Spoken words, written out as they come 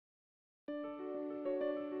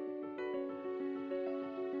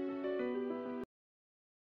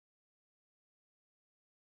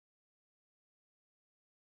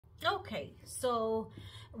Okay, so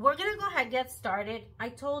we're gonna go ahead and get started. I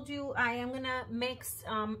told you I am gonna mix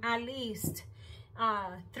at least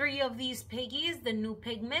 3 of these piggies, the new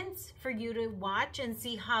pigments, for you to watch and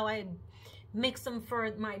see how I mix them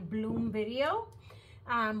for my bloom video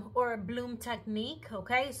or bloom technique.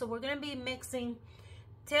 Okay, so we're gonna be mixing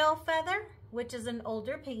tail feather, which is an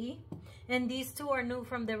older piggy, and these 2 are new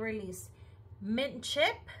from the release, mint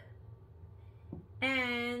chip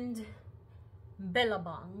and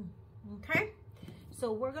Billabong. Okay,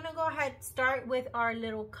 so we're gonna go ahead and start with our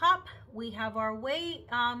little cup. We have our weight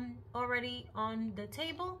already on the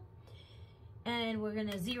table, and we're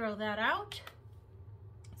gonna zero that out.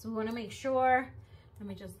 So we want to make sure, let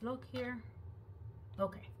me just look here.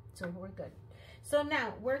 Okay, so we're good. So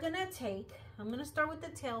now we're gonna take, I'm gonna start with the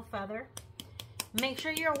tail feather. Make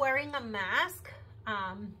sure you're wearing a mask.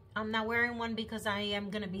 I'm not wearing one because I am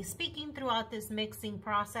gonna be speaking throughout this mixing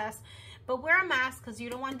process, but wear a mask because you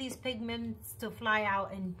don't want these pigments to fly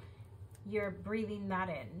out and you're breathing that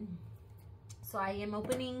in. So I am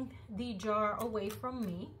opening the jar away from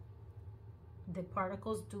me. The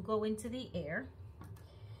particles do go into the air.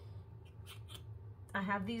 I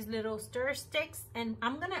have these little stir sticks, and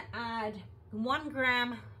I'm gonna add 1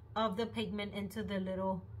 gram of the pigment into the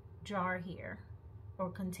little jar here or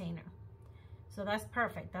container. So that's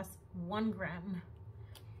perfect. That's 1 gram.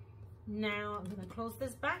 Now I'm gonna close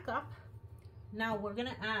this back up. Now we're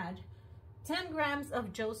gonna add 10 grams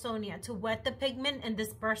of Josonia to wet the pigment and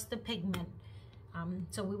disperse the pigment.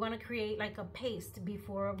 So we want to create like a paste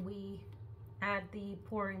before we add the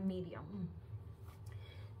pouring medium.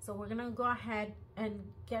 So we're gonna go ahead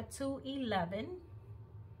and get to 11.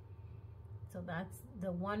 So that's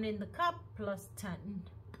the 1 in the cup plus 10.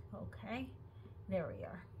 Okay, there we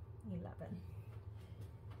are, 11.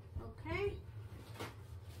 Okay,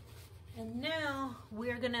 and now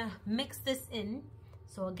we're gonna mix this in.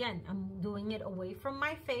 So again, I'm doing it away from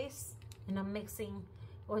my face, and I'm mixing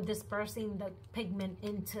or dispersing the pigment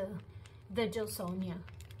into the Josonia.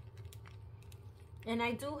 And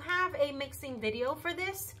I do have a mixing video for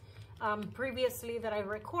this previously that I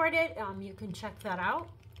recorded. You can check that out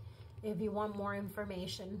if you want more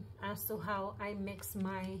information as to how I mix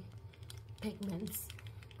my pigments.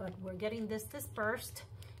 But we're getting this dispersed.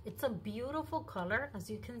 It's a beautiful color, as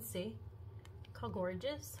you can see. Look how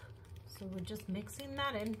gorgeous. So we're just mixing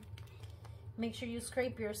that in. Make sure you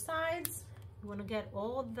scrape your sides. You want to get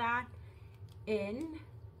all that in.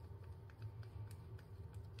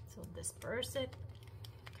 So disperse it.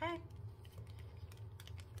 Okay.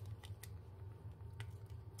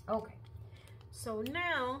 Okay. So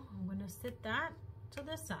now I'm going to sit that to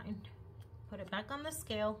the side. Put it back on the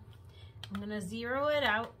scale. I'm going to zero it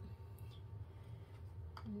out.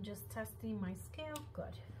 I'm just testing my scale.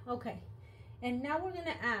 Good. Okay. And now we're going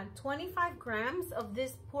to add 25 grams of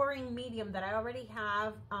this pouring medium that I already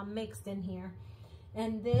have mixed in here.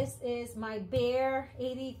 And this is my Bare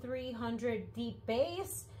 8300 Deep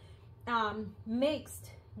Base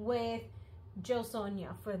mixed with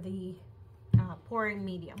Josonia for the pouring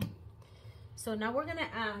medium. So now we're going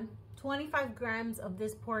to add 25 grams of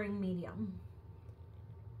this pouring medium.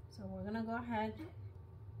 So we're going to go ahead .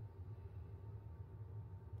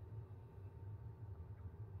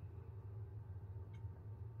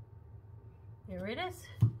 There it is.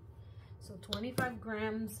 So 25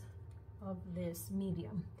 grams of this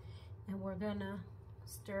medium. And we're gonna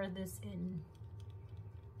stir this in.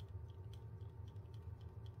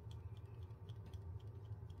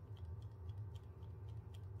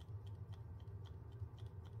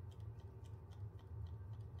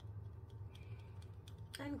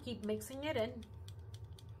 And keep mixing it in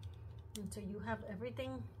until you have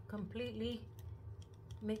everything completely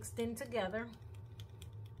mixed in together.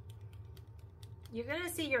 You're gonna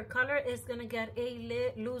see your color is gonna get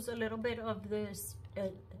lose a little bit of this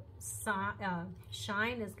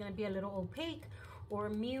shine. Is gonna be a little opaque or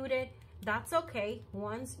muted. That's okay.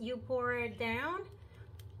 Once you pour it down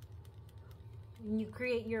and you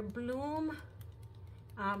create your bloom,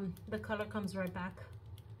 the color comes right back.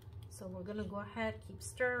 So we're gonna go ahead, keep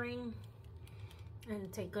stirring,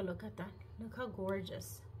 and take a look at that. Look how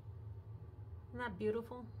gorgeous. Isn't that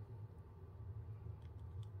beautiful?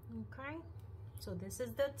 Okay. So this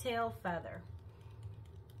is the tail feather.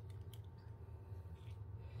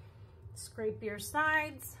 Scrape your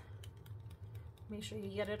sides. Make sure you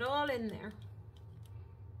get it all in there.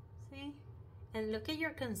 See? And look at your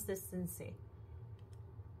consistency.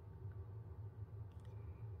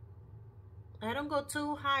 I don't go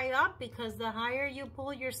too high up because the higher you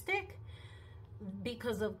pull your stick,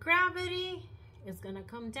 because of gravity, it's gonna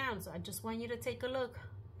come down. So I just want you to take a look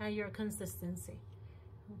at your consistency.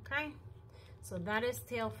 Okay? So that is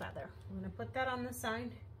tail feather. I'm gonna put that on the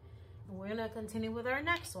side. And we're gonna continue with our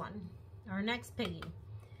next one, our next piggy.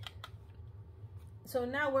 So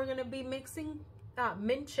now we're gonna be mixing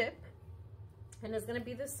mint chip, and it's gonna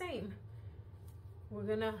be the same. We're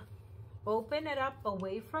gonna open it up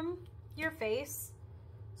away from your face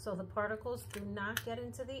so the particles do not get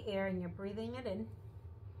into the air and you're breathing it in.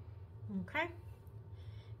 Okay,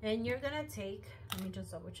 and you're gonna take, let me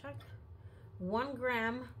just double check, 1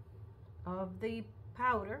 gram of the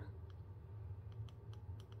powder.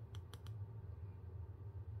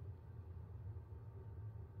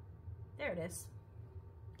 There it is,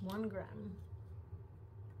 1 gram.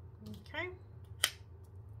 Okay,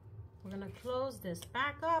 we're gonna close this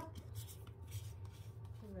back up.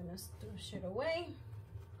 We're gonna stush it away.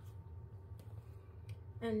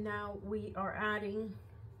 And now we are adding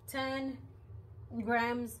 10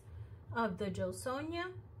 grams of the Josonia.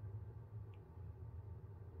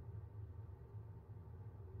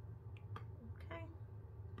 Okay,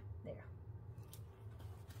 there.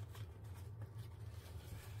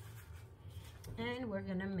 And we're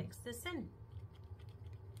gonna mix this in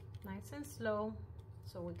nice and slow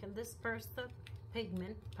so we can disperse the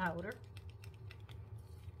pigment powder.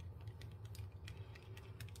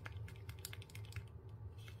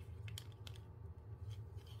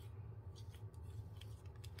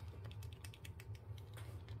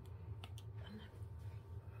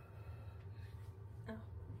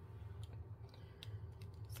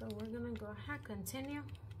 So we're gonna go ahead, continue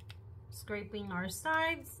scraping our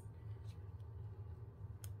sides.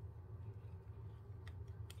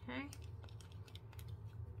 Okay,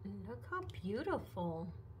 and look how beautiful.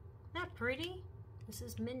 Isn't that pretty? This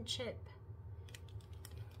is mint chip.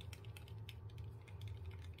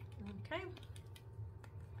 Okay,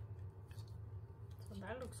 so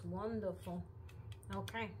that looks wonderful.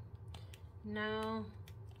 Okay, now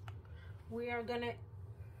we are gonna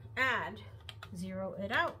add, zero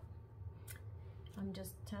it out. I'm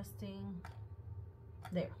just testing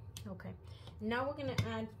there. Okay, now we're gonna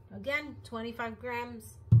add again 25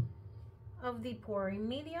 grams of the pouring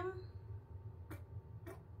medium.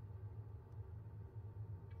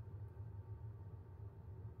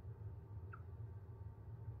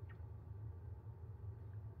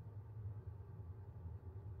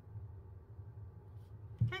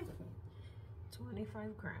 Okay,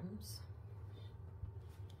 25 grams.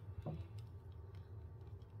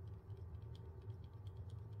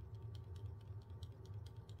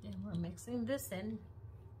 And we're mixing this in.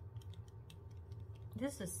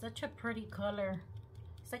 This is such a pretty color.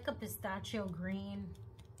 It's like a pistachio green,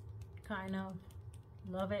 kind of.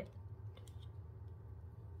 Love it.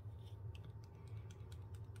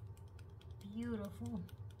 Beautiful.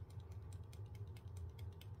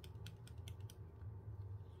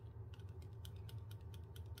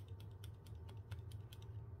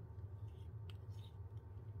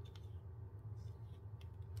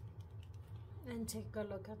 And take a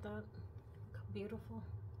look at that. Look how beautiful.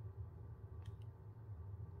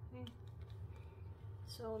 Okay.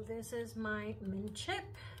 So this is my mint chip.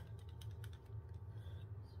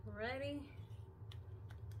 It's ready.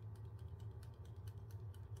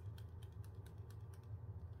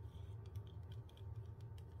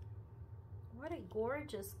 What a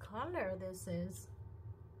gorgeous color this is.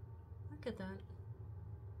 Look at that.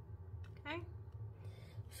 Okay.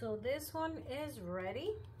 So this one is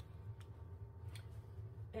ready.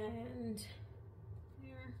 And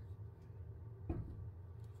here,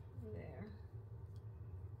 there.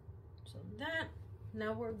 So that,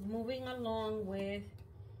 now we're moving along with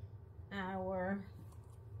our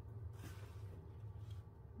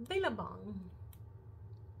Billabong.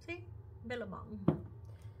 See, Billabong.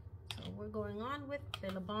 So we're going on with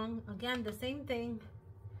Billabong. Again, the same thing.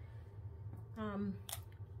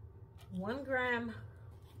 1 gram.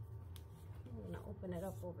 I'm gonna open it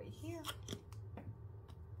up over here.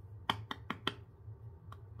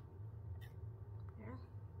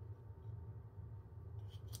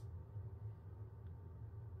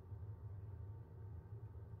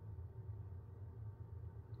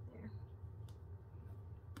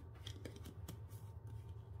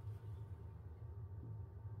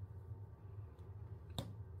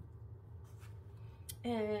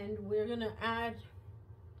 And we're gonna add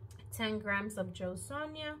 10 grams of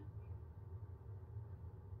Josonia.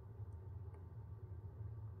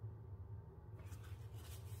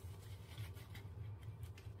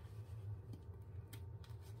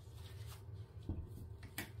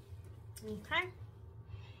 Okay.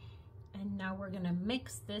 And now we're gonna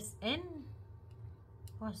mix this in.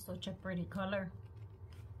 Oh, such a pretty color.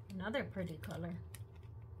 Another pretty color.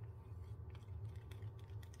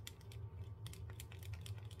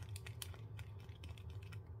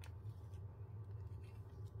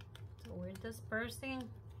 So we're dispersing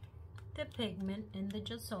the pigment in the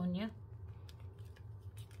Jasonia.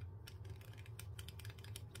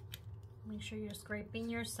 Make sure you're scraping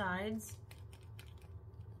your sides.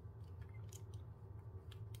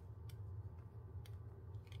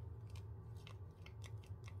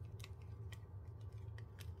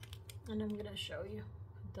 And I'm gonna show you.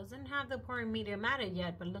 It doesn't have the pouring medium added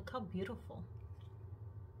yet, but look how beautiful.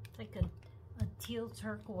 It's like a teal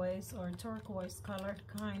turquoise or turquoise color,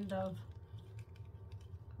 kind of.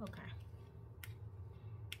 Okay.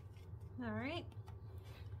 All right.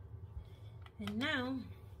 And now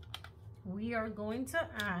we are going to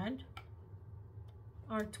add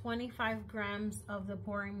our 25 grams of the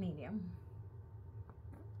pouring medium.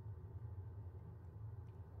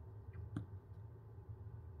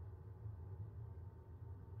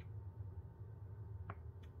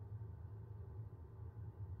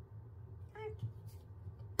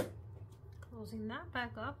 Closing that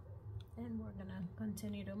back up, and we're gonna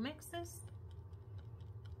continue to mix this.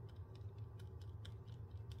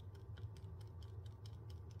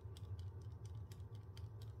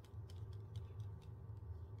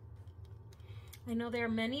 I know there are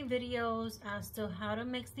many videos as to how to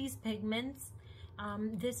mix these pigments.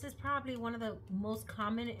 This is probably one of the most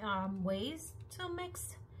common ways to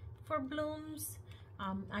mix for blooms.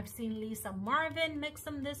 I've seen Lisa Marvin mix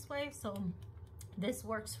them this way, so this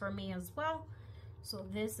works for me as well. So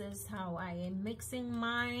this is how I am mixing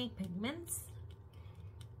my pigments.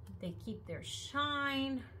 They keep their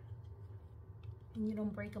shine, and you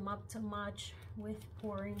don't break them up too much with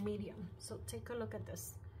pouring medium. So take a look at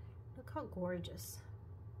this. Look how gorgeous.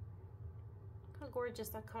 Look how gorgeous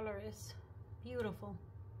that color is. Beautiful.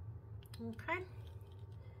 Okay.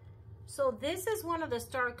 So this is one of the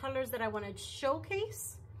star colors that I want to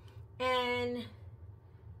showcase, and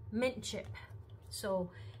mint chip. So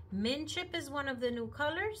mint chip is one of the new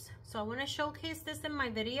colors, so I want to showcase this in my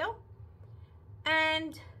video.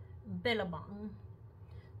 And Billabong.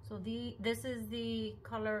 So this is the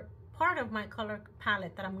color, part of my color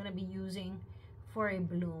palette that I'm going to be using for a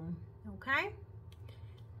bloom. Okay,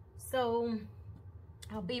 so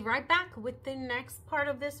I'll be right back with the next part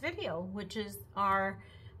of this video, which is our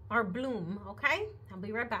bloom. Okay, I'll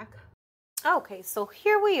be right back. Okay, so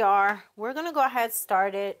here we are. We're gonna go ahead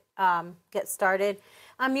get started.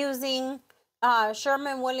 I'm using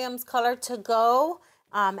Sherwin-Williams Color to Go,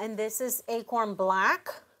 and this is Acorn Black.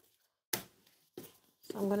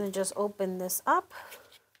 So I'm gonna just open this up,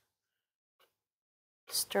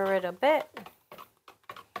 stir it a bit.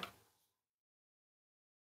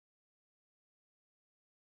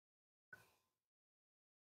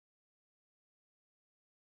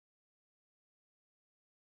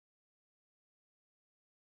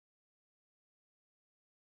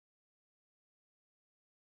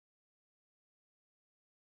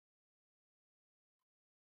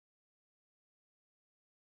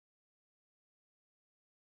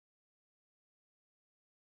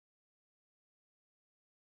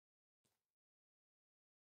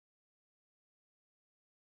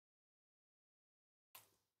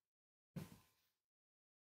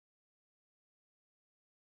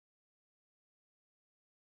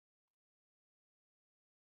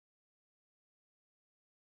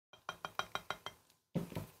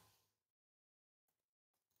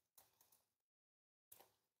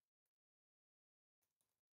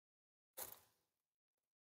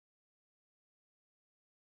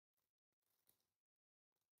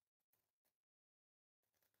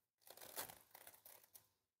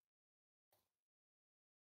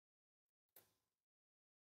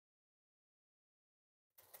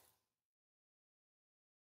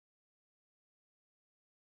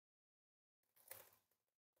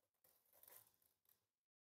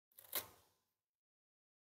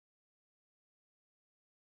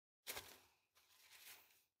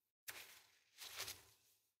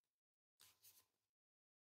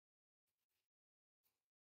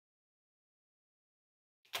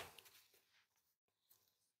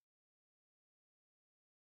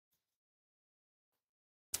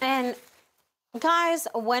 And guys,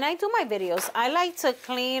 when I do my videos, I like to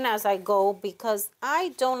clean as I go because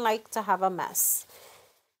I don't like to have a mess.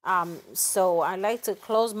 So I like to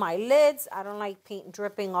close my lids. I don't like paint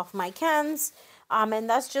dripping off my cans. And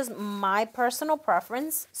that's just my personal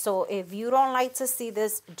preference. So if you don't like to see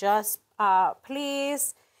this, just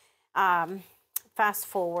please fast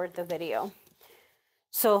forward the video.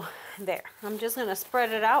 So there, I'm just gonna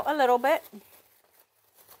spread it out a little bit.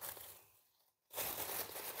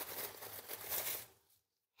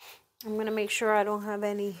 I'm gonna make sure I don't have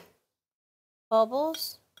any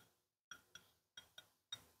bubbles.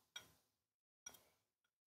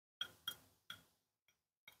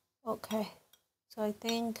 Okay, so I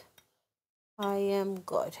think I am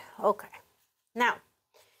good. Okay, now,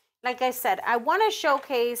 like I said, I want to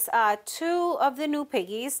showcase 2 of the new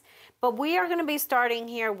piggies, but we are going to be starting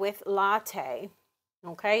here with Latte.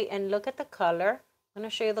 Okay, and look at the color. I'm going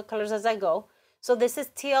to show you the colors as I go. So this is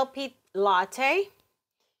T.L.P. Latte,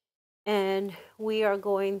 and we are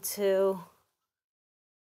going to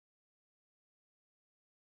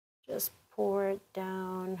just pour it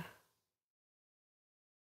down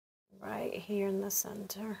right here in the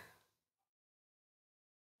center.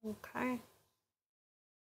 Okay.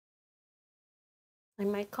 I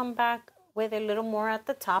might come back with a little more at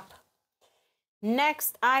the top.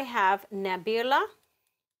 Next, I have Nebula.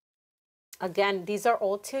 Again, these are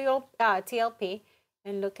all TLP.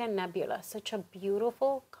 And look at Nebula, such a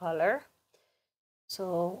beautiful color.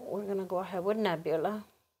 So we're gonna go ahead with Nebula.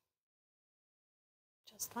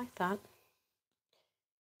 Just like that.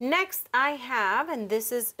 Next, I have, and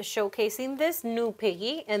this is showcasing this new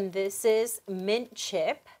piggy, and this is Mint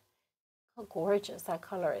Chip. How gorgeous that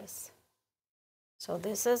color is. So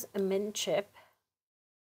this is a Mint Chip.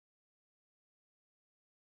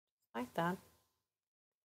 Like that.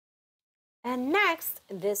 And next,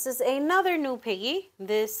 this is another new piggy.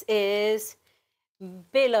 This is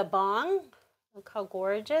Billabong. Look how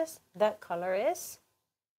gorgeous that color is.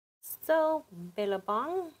 So,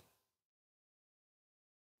 Billabong.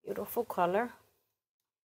 Beautiful color.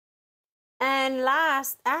 And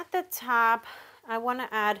last, at the top, I want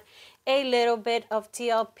to add a little bit of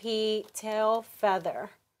T.L.P. tail feather.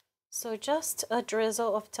 So just a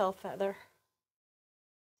drizzle of tail feather.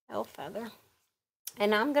 Tail feather.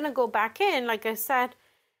 And I'm going to go back in, like I said,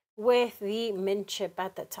 with the mint chip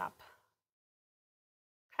at the top.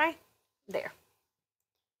 Okay, there.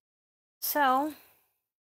 So,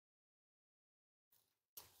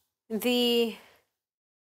 let me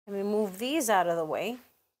move these out of the way.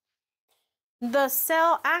 The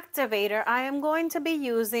cell activator I am going to be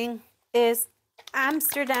using is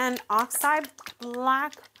Amsterdam Oxide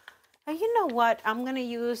Black. And you know what? I'm gonna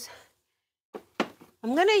use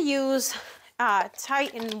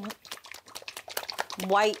Titan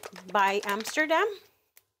White by Amsterdam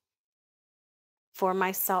for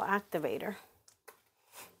my cell activator.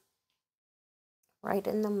 Right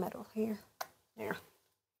in the middle here. There.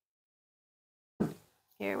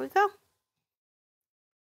 Here we go.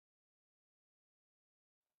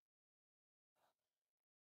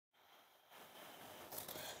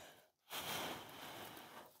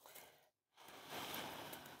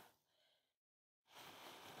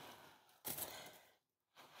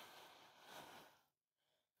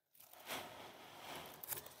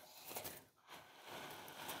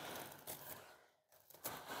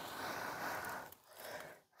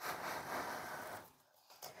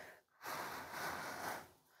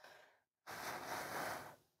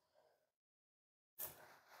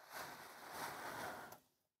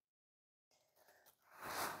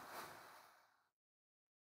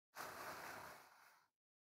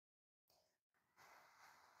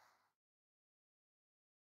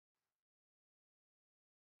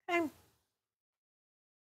 Okay.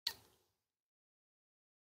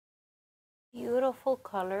 Beautiful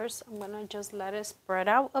colors. I'm gonna just let it spread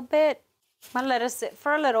out a bit. I'm gonna let it sit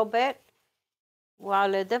for a little bit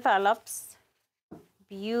while it develops.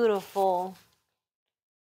 Beautiful.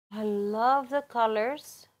 I love the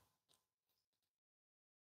colors.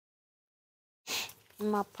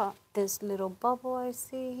 I'm gonna pop this little bubble I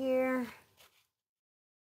see here.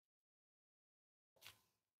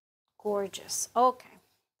 Gorgeous. Okay.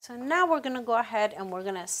 So now we're gonna go ahead and we're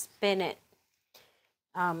gonna spin it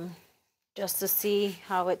just to see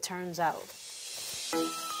how it turns out.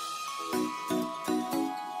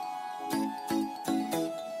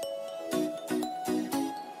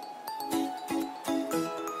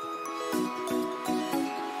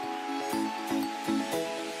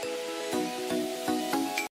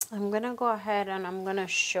 I'm gonna go ahead and I'm gonna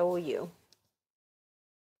show you.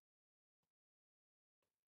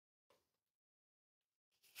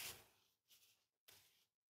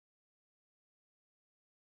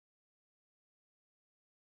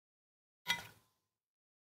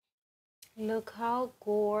 Look how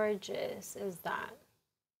gorgeous is that?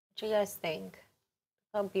 What do you guys think?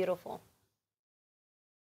 How beautiful.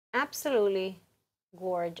 Absolutely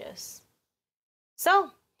gorgeous.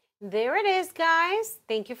 So there it is, guys.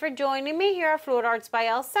 Thank you for joining me here at Fluid Arts by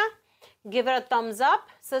Elsa. Give it a thumbs up,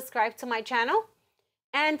 subscribe to my channel,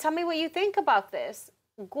 and tell me what you think about this.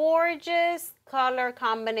 Gorgeous color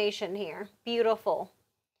combination here. Beautiful.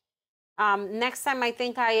 Next time, I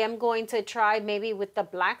think I am going to try maybe with the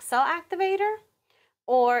black cell activator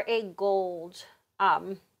or a gold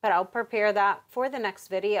but I'll prepare that for the next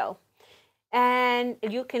video. And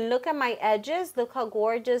you can look at my edges. Look how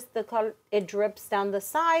gorgeous the color, it drips down the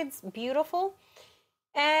sides. Beautiful.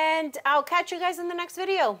 And I'll catch you guys in the next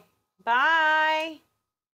video. Bye.